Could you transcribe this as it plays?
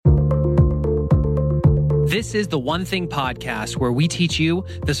This is the One Thing podcast, where we teach you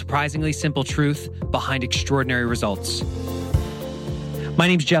the surprisingly simple truth behind extraordinary results. My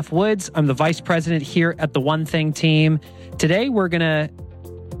name's Jeff Woods. I'm the vice president here at the One Thing team. Today, we're going to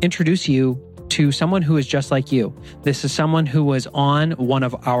introduce you to someone who is just like you. This is someone who was on one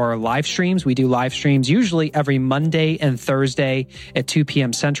of our live streams. We do live streams usually every Monday and Thursday at 2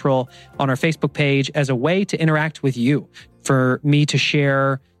 p.m. Central on our Facebook page as a way to interact with you, for me to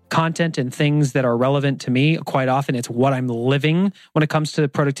share content and things that are relevant to me. Quite often, it's what I'm living when it comes to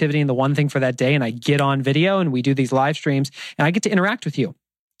productivity and the one thing for that day. And I get on video and we do these live streams and I get to interact with you.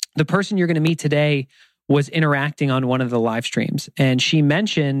 The person you're going to meet today was interacting on one of the live streams, and she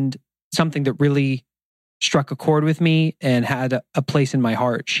mentioned something that really struck a chord with me and had a place in my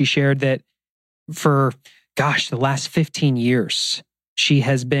heart. She shared that for, the last 15 years, she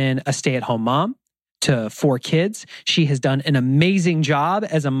has been a stay-at-home mom to 4 kids. She has done an amazing job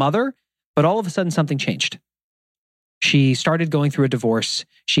as a mother, but all of a sudden something changed. She started going through a divorce.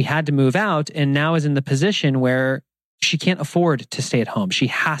 She had to move out and now is in the position where she can't afford to stay at home. She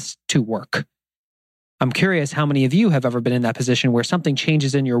has to work. I'm curious how many of you have ever been in that position where something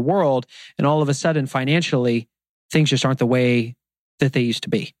changes in your world and all of a sudden financially things just aren't the way that they used to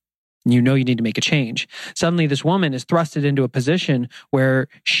be. And you know you need to make a change. Suddenly this woman is thrusted into a position where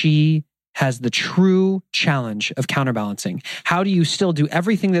she has the true challenge of counterbalancing. How do you still do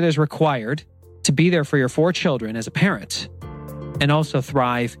everything that is required to be there for your 4 children as a parent and also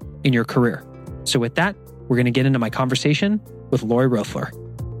thrive in your career? So with that, we're going to get into my conversation with Lori Roethler.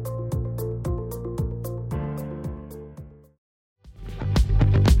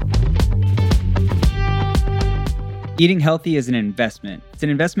 Eating healthy is an investment. It's an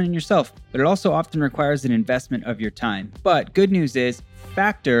investment in yourself, but it also often requires an investment of your time. But good news is,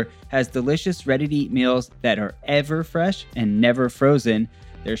 Factor has delicious, ready-to-eat meals that are ever fresh and never frozen.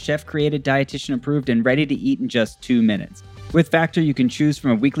 They're chef-created, dietitian-approved, and ready to eat in just 2 minutes. With Factor, you can choose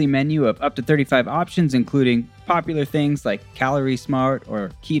from a weekly menu of up to 35 options, including popular things like Calorie Smart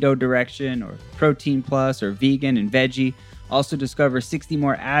or Keto Direction or Protein Plus or Vegan and Veggie. Also discover 60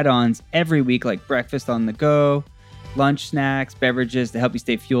 more add-ons every week, like breakfast on the go, lunch snacks, beverages to help you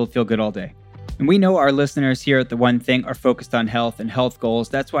stay fueled, feel good all day. And we know our listeners here at The One Thing are focused on health and health goals.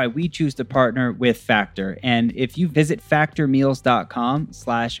 That's why we choose to partner with Factor. And if you visit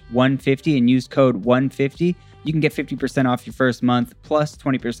factormeals.com/150 and use code 150, you can get 50% off your first month plus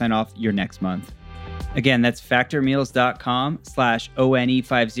 20% off your next month. Again, that's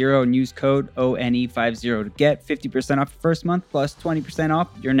factormeals.com/ONE50 and use code ONE50 to get 50% off your first month plus 20% off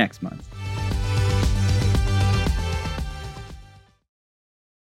your next month.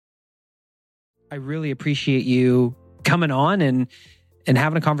 I really appreciate you coming on and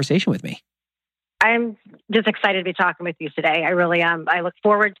having a conversation with me. I'm just excited to be talking with you today. I really am. I look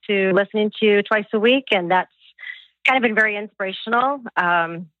forward to listening to you twice a week, and that's kind of been very inspirational. But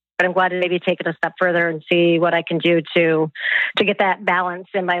I'm glad to maybe take it a step further and see what I can do to get that balance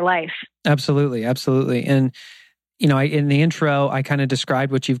in my life. Absolutely, absolutely. And in the intro, I kind of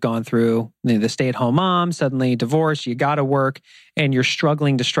described what you've gone through. The stay-at-home mom, suddenly divorced, you got to work, and you're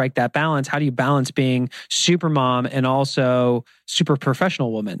struggling to strike that balance. How do you balance being super mom and also super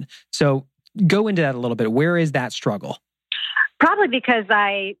professional woman? So go into that a little bit. Where is that struggle? Probably because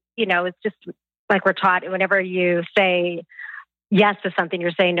it's just like we're taught, whenever you say yes to something,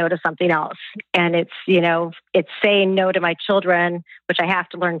 you're saying no to something else. And it's saying no to my children, which I have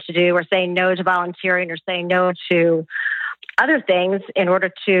to learn to do, or saying no to volunteering, or saying no to other things in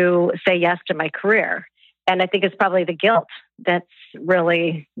order to say yes to my career. And I think it's probably the guilt that's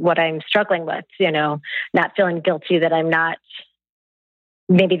really what I'm struggling with, not feeling guilty that I'm not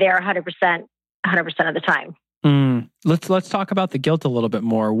maybe there 100% of the time. Let's talk about the guilt a little bit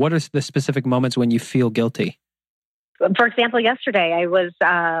more. What are the specific moments when you feel guilty? For example, yesterday I was,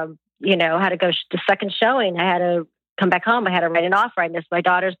 had to go to second showing. I had to come back home. I had to write an offer. I missed my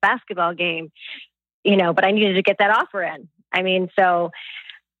daughter's basketball game, but I needed to get that offer in. So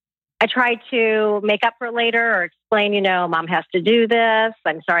I tried to make up for it later or explain, Mom has to do this.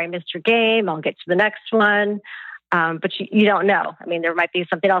 I'm sorry I missed your game. I'll get to the next one. But you don't know. There might be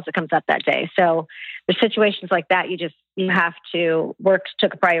something else that comes up that day. So there's situations like that. You have to work to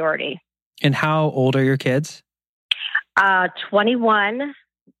take a priority. And how old are your kids? 21,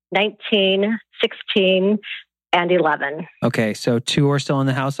 19, 16, and 11. Okay, so 2 are still in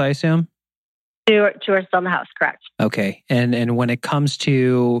the house, I assume? 2 are still in the house, correct. Okay, and when it comes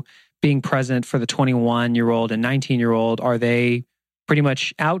to being present for the 21-year-old and 19-year-old, are they pretty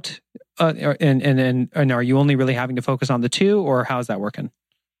much out? And are you only really having to focus on the 2, or how's that working?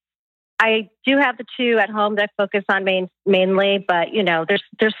 I do have the 2 at home that I focus on mainly, but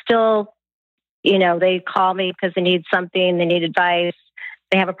there's still they call me because they need something, they need advice,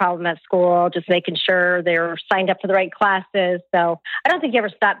 they have a problem at school, just making sure they're signed up for the right classes. So I don't think you ever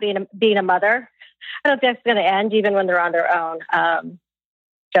stop being a mother. I don't think that's going to end even when they're on their own.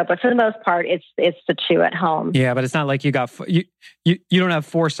 But for the most part, it's the two at home. Yeah, but it's not like you don't have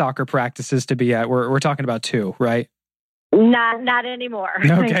 4 soccer practices to be at. We're talking about 2, right? Not anymore.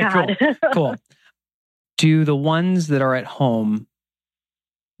 Okay, cool. Do the ones that are at home,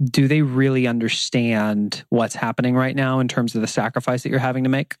 do they really understand what's happening right now in terms of the sacrifice that you're having to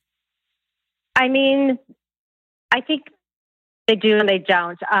make? I mean, I think they do and they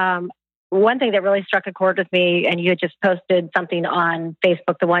don't. One thing that really struck a chord with me, and you had just posted something on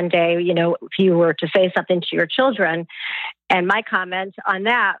Facebook the one day, if you were to say something to your children, and my comment on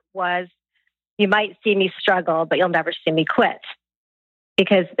that was, you might see me struggle, but you'll never see me quit.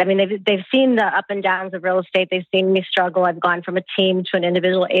 Because, they've seen the up and downs of real estate. They've seen me struggle. I've gone from a team to an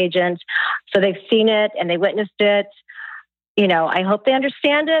individual agent. So they've seen it and they witnessed it. I hope they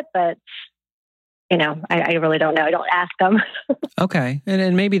understand it, but, I really don't know. I don't ask them. Okay.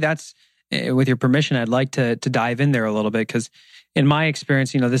 And maybe that's, with your permission, I'd like to dive in there a little bit, because in my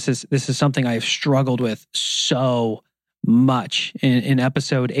experience, this is something I've struggled with so much in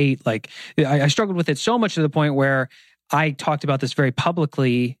episode 8. Like I struggled with it so much to the point where I talked about this very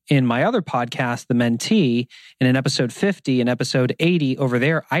publicly in my other podcast, The Mentee, and in episode 50 and episode 80 over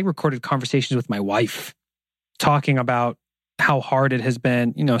there, I recorded conversations with my wife talking about how hard it has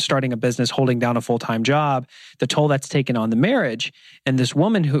been, starting a business, holding down a full-time job, the toll that's taken on the marriage. And this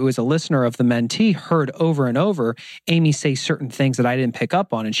woman who is a listener of The Mentee heard over and over Amy say certain things that I didn't pick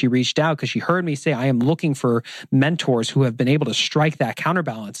up on. And she reached out because she heard me say, I am looking for mentors who have been able to strike that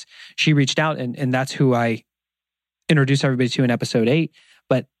counterbalance. She reached out and that's who I introduce everybody to in episode 8,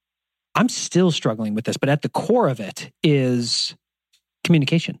 but I'm still struggling with this. But at the core of it is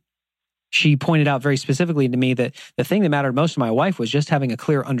communication. She pointed out very specifically to me that the thing that mattered most to my wife was just having a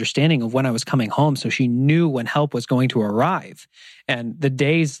clear understanding of when I was coming home, so she knew when help was going to arrive. And the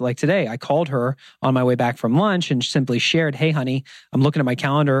days like today, I called her on my way back from lunch and simply shared, hey, honey, I'm looking at my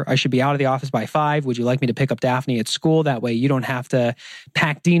calendar. I should be out of the office by 5. Would you like me to pick up Daphne at school? That way you don't have to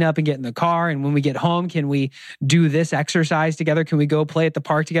pack Dean up and get in the car. And when we get home, can we do this exercise together? Can we go play at the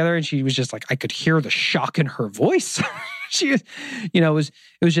park together? And she was just like, I could hear the shock in her voice. She was, it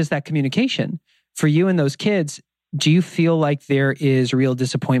was just that communication. For you and those kids, do you feel like there is real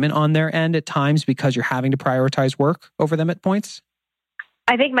disappointment on their end at times because you're having to prioritize work over them at points?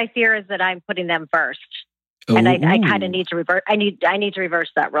 I think my fear is that I'm putting them first. Ooh. And I kind of need to reverse. I need to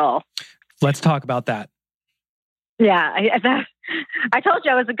reverse that role. Let's talk about that. Yeah. I told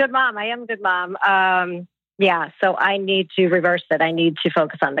you I was a good mom. I am a good mom. So I need to reverse it. I need to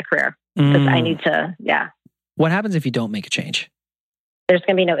focus on the career. I need to, What happens if you don't make a change? There's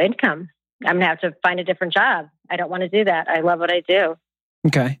going to be no income. I'm going to have to find a different job. I don't want to do that. I love what I do.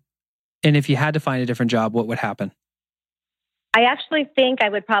 Okay. And if you had to find a different job, what would happen? I actually think I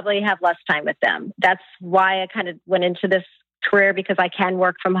would probably have less time with them. That's why I kind of went into this career, because I can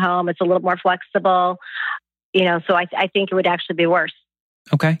work from home. It's a little more flexible, so I think it would actually be worse.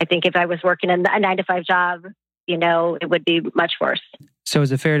 Okay. I think if I was working in a 9-to-5 job, it would be much worse. So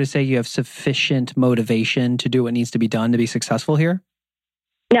is it fair to say you have sufficient motivation to do what needs to be done to be successful here?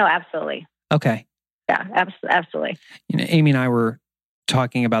 No, absolutely. Okay. Yeah, absolutely. Amy and I were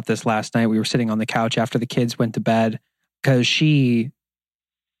talking about this last night. We were sitting on the couch after the kids went to bed because she's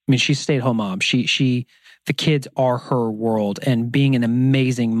a stay-at-home mom. The kids are her world, and being an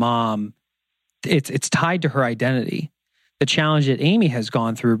amazing mom, it's tied to her identity. The challenge that Amy has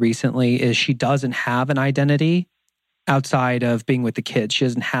gone through recently is she doesn't have an identity outside of being with the kids. She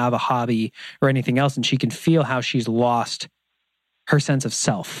doesn't have a hobby or anything else, and she can feel how she's lost her sense of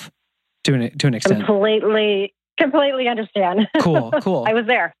self to an extent. Completely understand. Cool. I was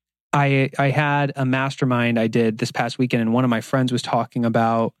there. I had a mastermind I did this past weekend, and one of my friends was talking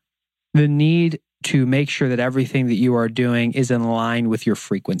about the need to make sure that everything that you are doing is in line with your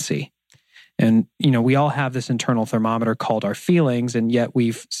frequency. And, we all have this internal thermometer called our feelings. And yet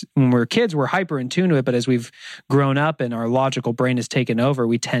when we're kids, we're hyper in tune to it. But as we've grown up and our logical brain has taken over,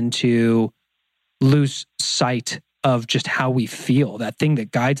 we tend to lose sight of just how we feel, that thing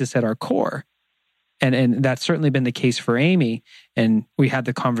that guides us at our core. And that's certainly been the case for Amy. And we had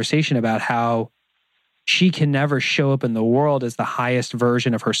the conversation about how she can never show up in the world as the highest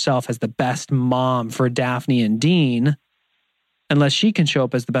version of herself, as the best mom for Daphne and Dean, unless she can show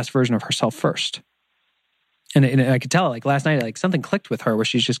up as the best version of herself first. And I could tell, like last night, like something clicked with her where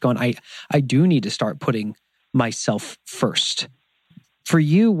she's just going, I do need to start putting myself first. For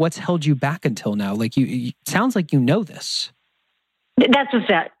you, what's held you back until now? Like it sounds like you know this. That's just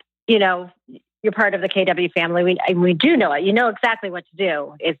it. you're part of the KW family. We do know it. You know exactly what to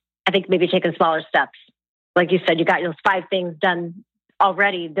do. It's, I think, maybe taking smaller steps. Like you said, you got those 5 things done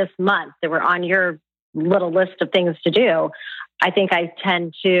already this month that were on your little list of things to do. I think I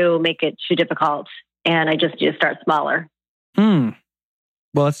tend to make it too difficult, and I just need to start smaller. Well,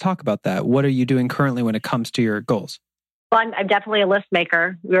 let's talk about that. What are you doing currently when it comes to your goals? Well, I'm definitely a list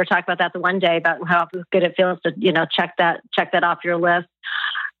maker. We were talking about that the one day about how good it feels to, check that off your list.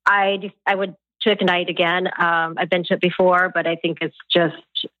 I would to Ignite again. I've been to it before, but I think it's just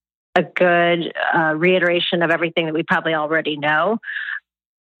a good reiteration of everything that we probably already know.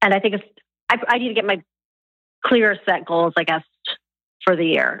 And I think I need to get my clear set goals, I guess, for the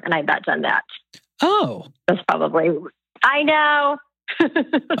year, and I've not done that. Oh, that's probably. I know.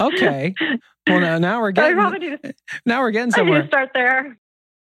 Okay. Well, now we're getting somewhere. I need to start there.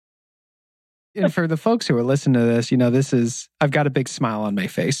 And for the folks who are listening to this, I've got a big smile on my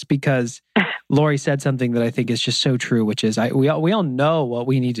face because Lori said something that I think is just so true, which is we all know what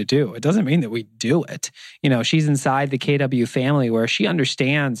we need to do. It doesn't mean that we do it. She's inside the KW family where she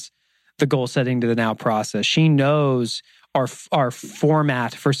understands the goal setting to the now process. She knows our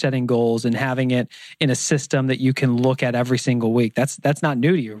format for setting goals and having it in a system that you can look at every single week. That's not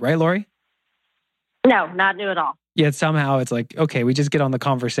new to you, right, Lori? No, not new at all. Yet somehow it's like, okay, we just get on the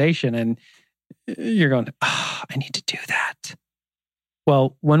conversation and you're going, I need to do that.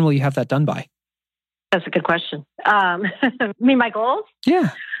 Well, when will you have that done by? That's a good question. My goals?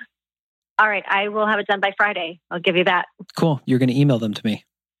 Yeah. All right. I will have it done by Friday. I'll give you that. Cool. You're going to email them to me.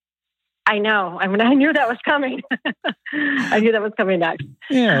 I know. I knew that was coming. I knew that was coming next.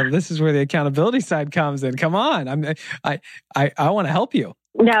 Yeah. This is where the accountability side comes in. Come on. I want to help you.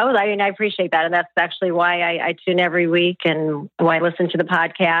 No, I appreciate that. And that's actually why I tune every week and why I listen to the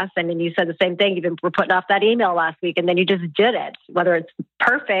podcast. I mean, you said the same thing. You were putting off that email last week and then you just did it. Whether it's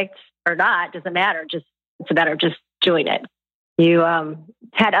perfect or not, doesn't matter. It's a matter of just doing it. You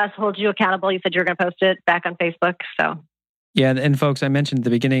had us hold you accountable. You said you were going to post it back on Facebook. So. Yeah. And folks, I mentioned at the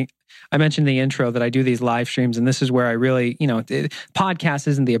beginning, I mentioned in the intro that I do these live streams, and this is where I really, podcast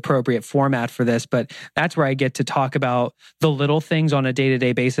isn't the appropriate format for this, but that's where I get to talk about the little things on a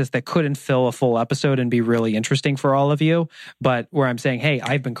day-to-day basis that couldn't fill a full episode and be really interesting for all of you. But where I'm saying, hey,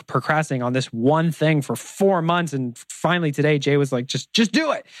 I've been procrastinating on this one thing for 4 months. And finally today, Jay was like, just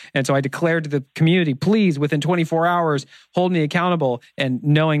do it. And so I declared to the community, please, within 24 hours, hold me accountable. And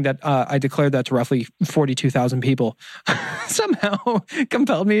knowing that I declared that to roughly 42,000 people somehow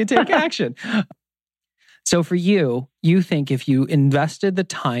compelled me to take action. So for you think if you invested the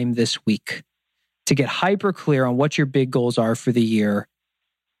time this week to get hyper clear on what your big goals are for the year,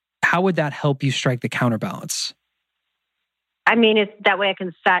 how would that help you strike the counterbalance? I mean, it's that way I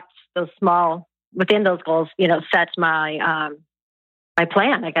can set those small, within those goals, set my my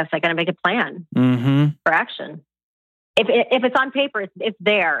plan. I guess I got to make a plan for action. If it's on paper, it's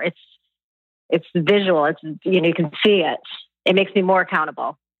there. It's visual. It's you can see it. It makes me more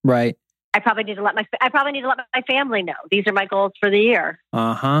accountable. Right. I probably need to let my family know these are my goals for the year.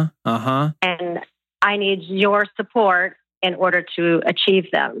 And I need your support in order to achieve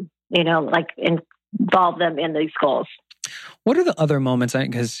them. Involve them in these goals. What are the other moments?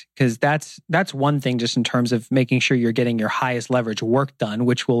 Because that's one thing, just in terms of making sure you're getting your highest leverage work done,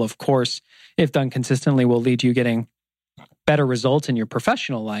 which will, of course, if done consistently, will lead to you getting better results in your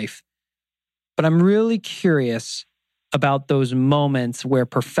professional life. But I'm really curious about those moments where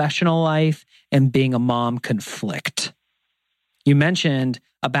professional life and being a mom conflict. You mentioned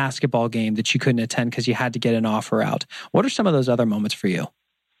a basketball game that you couldn't attend because you had to get an offer out. What are some of those other moments for you?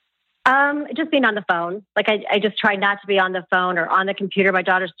 Just being on the phone. Like I just try not to be on the phone or on the computer. My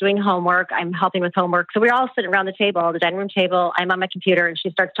daughter's doing homework. I'm helping with homework. So we're all sitting around the table, the dining room table. I'm on my computer and she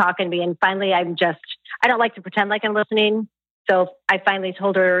starts talking to me. And finally, I don't like to pretend like I'm listening. So I finally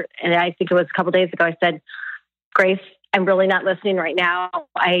told her, and I think it was a couple days ago, I said, Grace, I'm really not listening right now.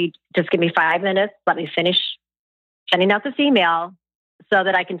 Just give me 5 minutes. Let me finish sending out this email so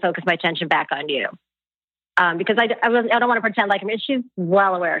that I can focus my attention back on you. Because I don't want to pretend like she's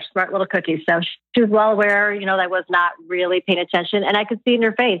well aware, smart little cookie. So she was well aware, that I was not really paying attention. And I could see in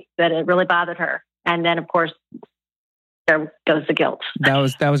her face that it really bothered her. And then, of course, there goes the guilt. That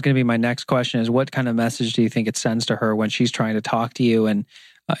was going to be my next question, is what kind of message do you think it sends to her when she's trying to talk to you and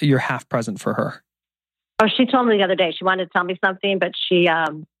you're half present for her? Oh, she told me the other day, she wanted to tell me something, but we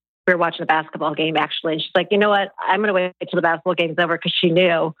were watching a basketball game actually. And she's like, you know what? I'm going to wait till the basketball game's over, because she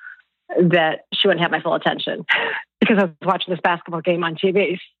knew that she wouldn't have my full attention because I was watching this basketball game on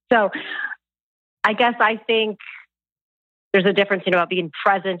TV. So I guess I think there's a difference, about being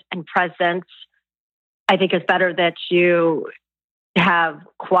present and present. I think it's better that you have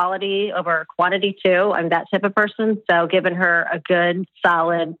quality over quantity too. I'm that type of person. So giving her a good,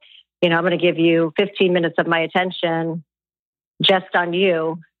 solid, I'm going to give you 15 minutes of my attention just on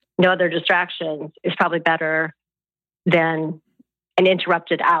you, no other distractions, is probably better than an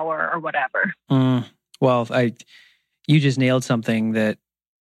interrupted hour or whatever. Well, you just nailed something that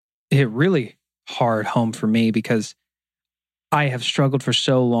hit really hard home for me, because I have struggled for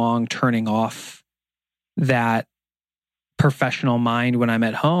so long turning off that professional mind when I'm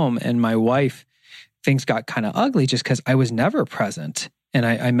at home. And my wife, things got kind of ugly just because I was never present. And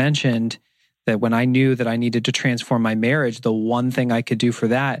I mentioned that when I knew that I needed to transform my marriage, the one thing I could do for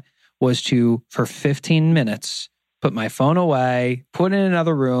that was to, for 15 minutes, put my phone away, put it in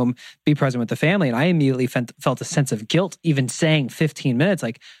another room, be present with the family. And I immediately felt a sense of guilt, even saying 15 minutes,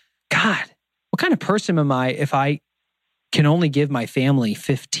 like, God, what kind of person am I if I can only give my family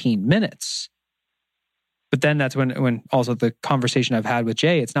 15 minutes? But then that's when also the conversation I've had with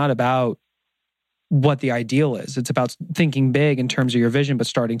Jay, it's not about what the ideal is. It's about thinking big in terms of your vision, but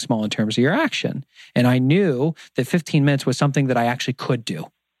starting small in terms of your action. And I knew that 15 minutes was something that I actually could do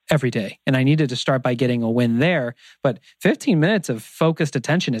every day. And I needed to start by getting a win there. But 15 minutes of focused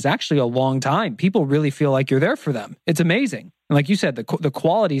attention is actually a long time. People really feel like you're there for them. It's amazing. And like you said, the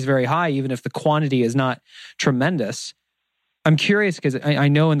quality is very high, even if the quantity is not tremendous. I'm curious because I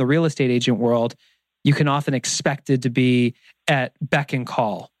know in the real estate agent world, you can often expect it to be at beck and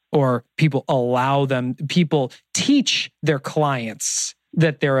call, or people teach their clients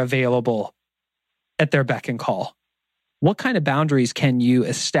that they're available at their beck and call. What kind of boundaries can you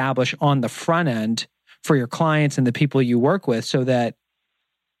establish on the front end for your clients and the people you work with so that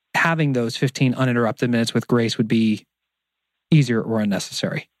having those 15 uninterrupted minutes with Grace would be easier or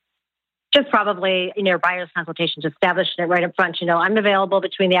unnecessary? Just probably, buyer's consultation, just establishing it right up front. I'm available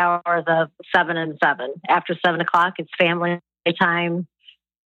between the hours of 7 and 7. After 7 o'clock, it's family time.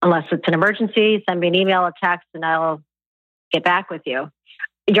 Unless it's an emergency, send me an email, a text, and I'll get back with you.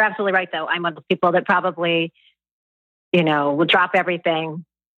 You're absolutely right, though. I'm one of the people that probably, will drop everything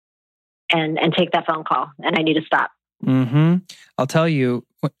and take that phone call, and I need to stop. Mm-hmm. I'll tell you,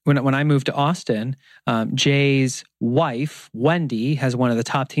 when I moved to Austin, Jay's wife, Wendy, has one of the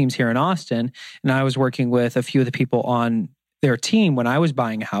top teams here in Austin. And I was working with a few of the people on their team when I was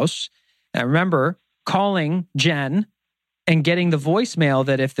buying a house. And I remember calling Jen and getting the voicemail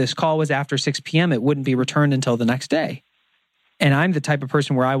that if this call was after 6 p.m., it wouldn't be returned until the next day. And I'm the type of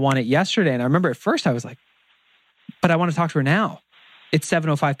person where I want it yesterday. And I remember at first I was like, but I want to talk to her now. It's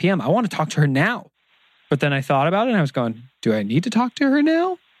 7:05 p.m. I want to talk to her now. But then I thought about it and I was going, do I need to talk to her now?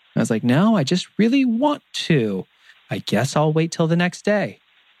 And I was like, no, I just really want to. I guess I'll wait till the next day.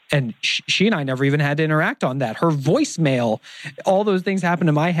 And she and I never even had to interact on that. Her voicemail, all those things happened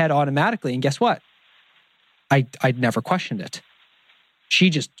in my head automatically. And guess what? I'd never questioned it. She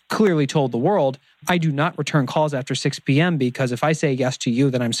just clearly told the world, I do not return calls after 6 p.m. because if I say yes to you,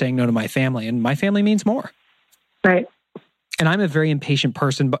 then I'm saying no to my family. And my family means more. Right. And I'm a very impatient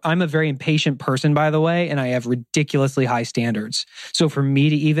person, by the way, and I have ridiculously high standards. So for me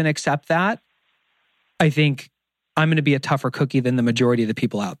to even accept that, I think I'm going to be a tougher cookie than the majority of the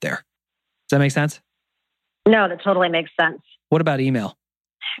people out there. Does that make sense? No, that totally makes sense. What about email?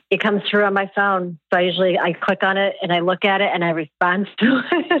 It comes through on my phone. So I click on it and I look at it and I respond to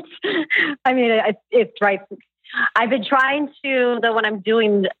it. I mean, it's right. I've been trying to, though, when I'm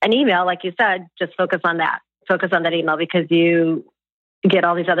doing an email, like you said, just focus on that email because you get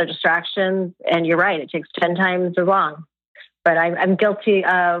all these other distractions. And you're right, it takes 10 times as long. But I'm guilty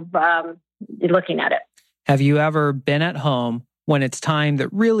of looking at it. Have you ever been at home when it's time that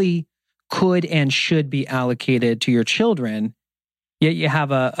really could and should be allocated to your children, yet you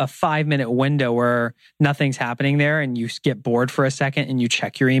have a 5-minute window where nothing's happening there and you get bored for a second and you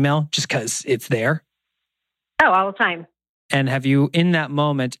check your email just because it's there? Oh, all the time. And have you, in that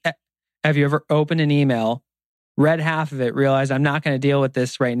moment, have you ever opened an email, read half of it, realized I'm not going to deal with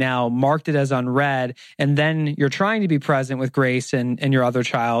this right now, marked it as unread, and then you're trying to be present with Grace and your other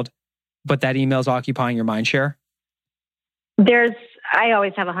child, but that email is occupying your mind share? I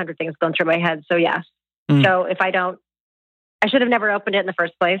always have 100 things going through my head. So yes. So if I should have never opened it in the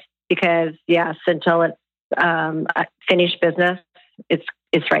first place because yes, until it's finished business,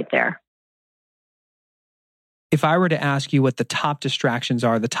 it's right there. If I were to ask you what the top distractions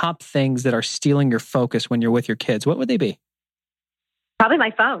are, the top things that are stealing your focus when you're with your kids, what would they be? Probably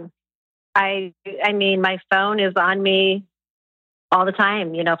my phone. I mean, my phone is on me all the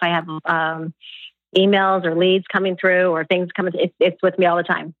time. If I have emails or leads coming through or things coming, it's with me all the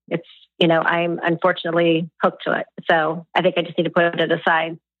time. I'm unfortunately hooked to it. So I think I just need to put it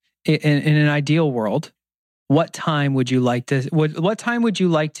aside. In an ideal world, what time would you like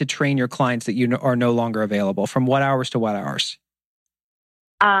to train your clients that you are no longer available? From what hours to what hours?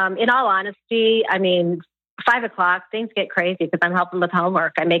 In all honesty, 5:00, things get crazy because I'm helping with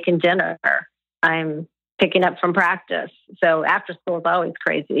homework. I'm making dinner. I'm picking up from practice. So after school is always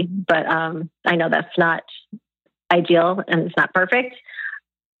crazy, but I know that's not ideal and it's not perfect,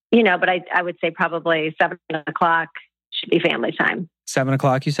 but I would say probably 7:00 should be family time.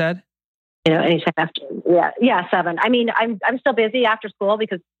 7:00, you said? Anytime after. Yeah, 7. I'm still busy after school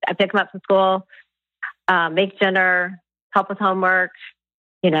because I pick them up from school, make dinner, help with homework,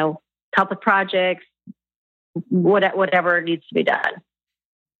 help with projects, whatever needs to be done.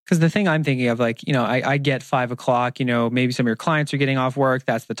 Because the thing I'm thinking of, I get 5:00, maybe some of your clients are getting off work.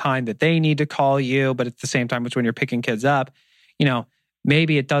 That's the time that they need to call you. But at the same time, it's when you're picking kids up,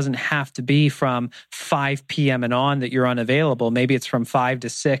 maybe it doesn't have to be from 5 p.m. and on that you're unavailable. Maybe it's from 5 to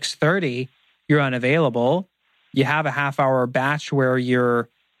 6:30, you're unavailable. You have a half-hour batch where you're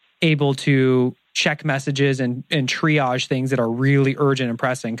able to check messages and triage things that are really urgent and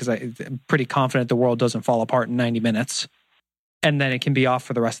pressing, because I'm pretty confident the world doesn't fall apart in 90 minutes. And then it can be off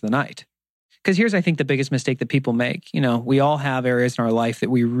for the rest of the night. Because here's, I think, the biggest mistake that people make. We all have areas in our life that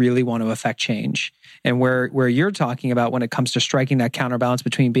we really want to affect change. And where you're talking about when it comes to striking that counterbalance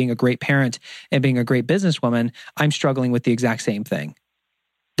between being a great parent and being a great businesswoman, I'm struggling with the exact same thing.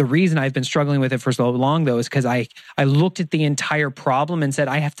 The reason I've been struggling with it for so long, though, is because I looked at the entire problem and said,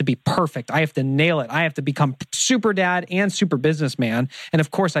 I have to be perfect. I have to nail it. I have to become super dad and super businessman. And of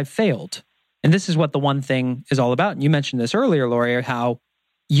course, I've failed. And this is what the One Thing is all about. And you mentioned this earlier, Lori, how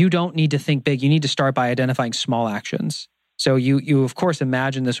you don't need to think big. You need to start by identifying small actions. So you of course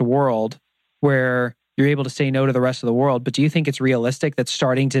imagine this world where you're able to say no to the rest of the world. But do you think it's realistic that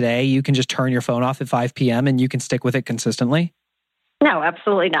starting today, you can just turn your phone off at 5 p.m. and you can stick with it consistently? No,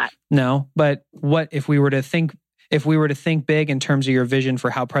 absolutely not. No, but what if we were to think big in terms of your vision for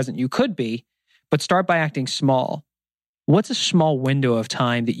how present you could be, but start by acting small? What's a small window of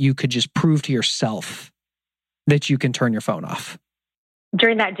time that you could just prove to yourself that you can turn your phone off?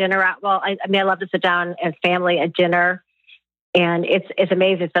 During that dinner, I love to sit down as family at dinner, and it's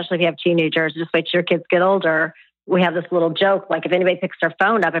amazing, especially if you have teenagers. Just wait till your kids get older. We have this little joke, like if anybody picks their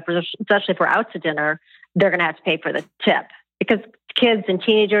phone up, especially if we're out to dinner, they're going to have to pay for the tip, because kids and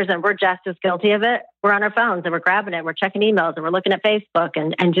teenagers, and we're just as guilty of it. We're on our phones and we're grabbing it, we're checking emails, and we're looking at Facebook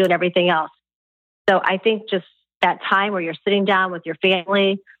and doing everything else. So I think just that time where you're sitting down with your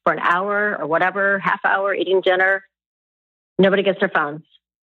family for an hour or whatever, half hour, eating dinner, nobody gets their phones.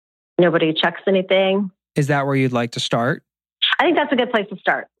 Nobody checks anything. Is that where you'd like to start? I think that's a good place to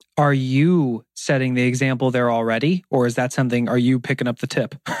start. Are you setting the example there already? Or is that something, are you picking up the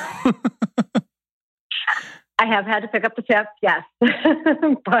tip? I have had to pick up the tip, yes.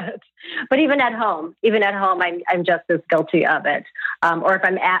 but even at home, I'm just as guilty of it. Or if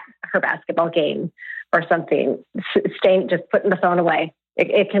I'm at her basketball game or something, just putting the phone away.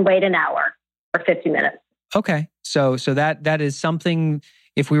 It can wait an hour or 50 minutes. Okay. So that is something,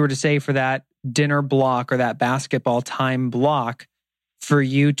 if we were to say for that dinner block or that basketball time block, for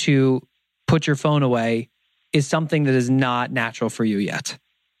you to put your phone away is something that is not natural for you yet.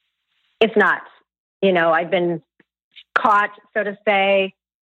 It's not. I've been caught, so to say.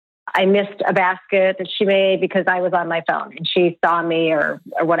 I missed a basket that she made because I was on my phone and she saw me or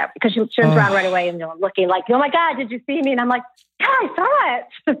whatever. Because she turns around right away and looking like, oh my God, did you see me? And I'm like, yeah, I saw it.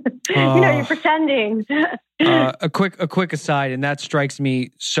 You're pretending. A quick aside, and that strikes me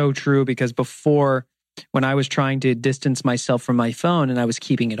so true, because before, when I was trying to distance myself from my phone and I was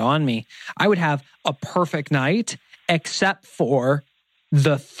keeping it on me, I would have a perfect night except for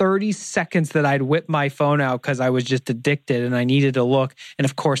the 30 seconds that I'd whip my phone out because I was just addicted and I needed to look. And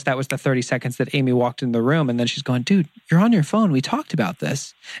of course, that was the 30 seconds that Amy walked in the room. And then she's going, dude, you're on your phone. We talked about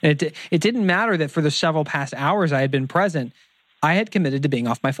this. And it didn't matter that for the several past hours I had been present, I had committed to being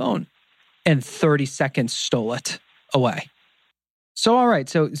off my phone. And 30 seconds stole it away. So, all right.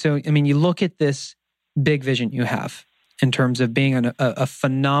 So you look at this big vision you have in terms of being a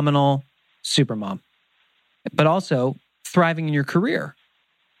phenomenal supermom, but also thriving in your career.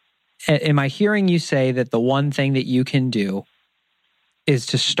 Am I hearing you say that the one thing that you can do is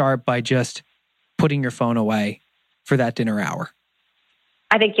to start by just putting your phone away for that dinner hour?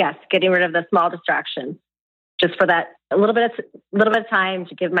 I think yes, getting rid of the small distractions, just for that a little bit of time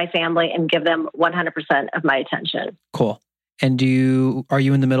to give my family and give them 100% of my attention. Cool. And are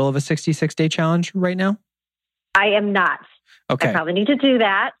you in the middle of a 66-day challenge right now? I am not. Okay. I probably need to do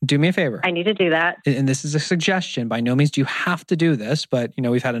that. Do me a favor. I need to do that. And this is a suggestion. By no means do you have to do this, but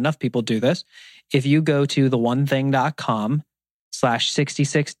we've had enough people do this. If you go to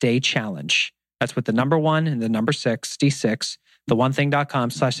theonething.com/66-day challenge, That's with the number 1 and the number 66,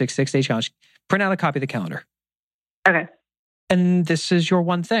 theonething.com/66day challenge. Print out a copy of the calendar. Okay. And this is your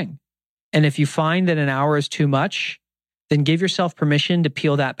one thing. And if you find that an hour is too much, then give yourself permission to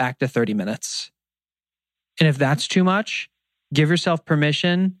peel that back to 30 minutes. And if that's too much, give yourself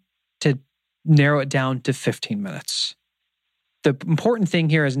permission to narrow it down to 15 minutes. The important thing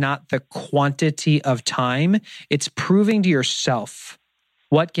here is not the quantity of time. It's proving to yourself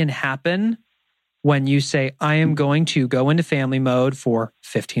what can happen when you say, I am going to go into family mode for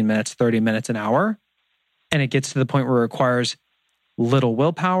 15 minutes, 30 minutes, an hour. And it gets to the point where it requires little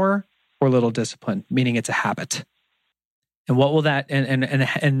willpower or little discipline, meaning it's a habit. And what will that,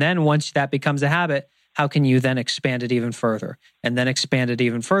 and then once that becomes a habit, how can you then expand it even further? And then expand it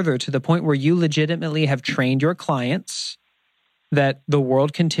even further to the point where you legitimately have trained your clients that the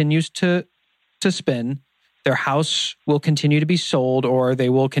world continues to spin, their house will continue to be sold, or they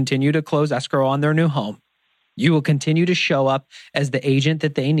will continue to close escrow on their new home. You will continue to show up as the agent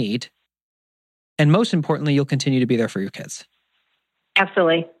that they need. And most importantly, you'll continue to be there for your kids.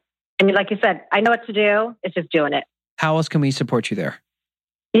 Absolutely. And like you said, I know what to do. It's just doing it. How else can we support you there?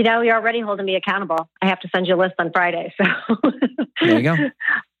 You know, you're already holding me accountable. I have to send you a list on Friday. So there you go.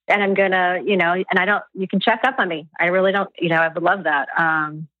 And I'm going to, you can check up on me. I really don't, I would love that.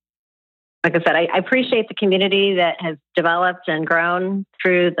 Like I said, I appreciate the community that has developed and grown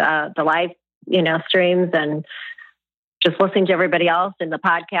through the live, streams, and just listening to everybody else in the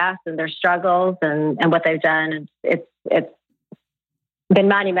podcast and their struggles and what they've done. It's been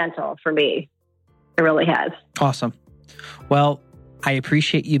monumental for me. It really has. Awesome. Well, I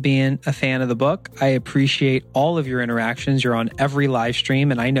appreciate you being a fan of the book. I appreciate all of your interactions. You're on every live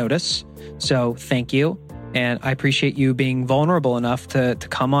stream and I notice. So thank you. And I appreciate you being vulnerable enough to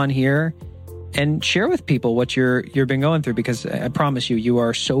come on here and share with people what you've been going through, because I promise you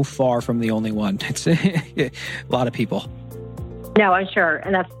are so far from the only one. It's a lot of people. No, I'm sure.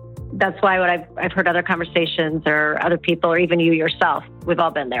 And that's why when I've heard other conversations or other people or even you yourself, we've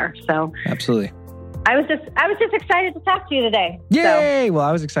all been there. So absolutely. I was just excited to talk to you today. Yay! So. Well,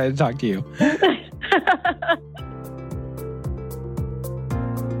 I was excited to talk to you.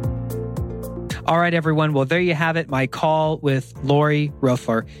 All right, everyone. Well, there you have it. My call with Lori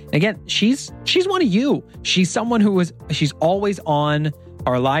Roethler. Again, she's one of you. She's someone she's always on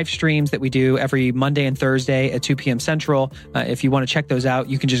our live streams that we do every Monday and Thursday at 2 p.m. Central. If you want to check those out,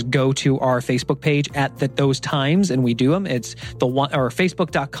 you can just go to our Facebook page at those times and we do them. It's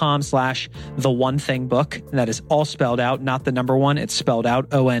facebook.com/theonethingbook. And that is all spelled out, not the number one. It's spelled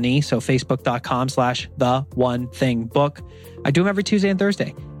out ONE. So facebook.com/theonethingbook. I do them every Tuesday and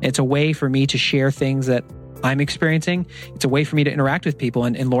Thursday. It's a way for me to share things that I'm experiencing. It's a way for me to interact with people.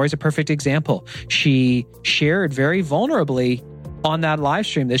 And Lori's a perfect example. She shared very vulnerably on that live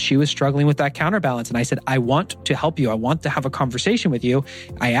stream that she was struggling with that counterbalance. And I said, I want to help you. I want to have a conversation with you.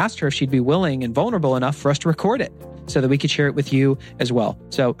 I asked her if she'd be willing and vulnerable enough for us to record it so that we could share it with you as well.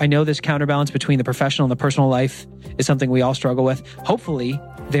 So I know this counterbalance between the professional and the personal life is something we all struggle with. Hopefully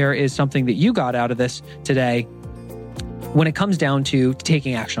there is something that you got out of this today when it comes down to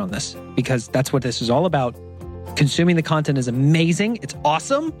taking action on this, because that's what this is all about. Consuming the content is amazing. It's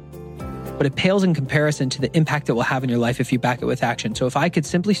awesome. But it pales in comparison to the impact it will have in your life if you back it with action. So if I could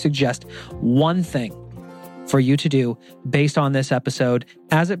simply suggest one thing for you to do based on this episode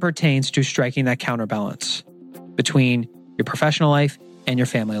as it pertains to striking that counterbalance between your professional life and your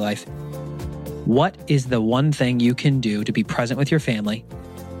family life, what is the one thing you can do to be present with your family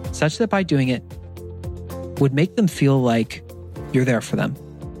such that by doing it would make them feel like you're there for them?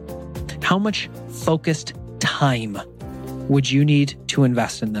 How much focused time would you need to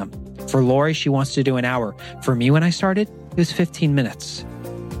invest in them? For Lori, she wants to do an hour. For me, when I started, it was 15 minutes.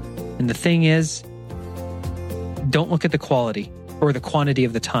 And the thing is, don't look at the quality or the quantity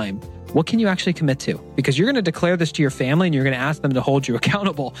of the time. What can you actually commit to? Because you're going to declare this to your family and you're going to ask them to hold you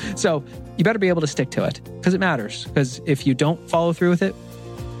accountable. So you better be able to stick to it because it matters. Because if you don't follow through with it,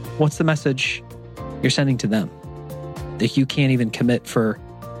 what's the message you're sending to them? That you can't even commit for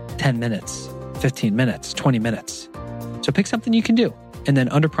 10 minutes, 15 minutes, 20 minutes. So pick something you can do and then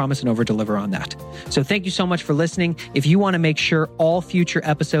underpromise and overdeliver on that. So thank you so much for listening. If you want to make sure all future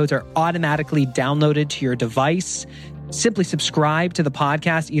episodes are automatically downloaded to your device, simply subscribe to the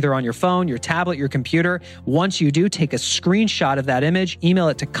podcast either on your phone, your tablet, your computer. Once you do, take a screenshot of that image, email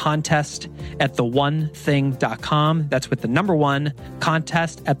it to contest@theonething.com. That's with the number one,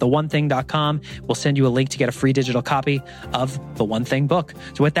 contest@theonething.com. We'll send you a link to get a free digital copy of The One Thing book.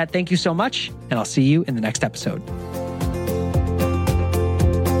 So with that, thank you so much, and I'll see you in the next episode.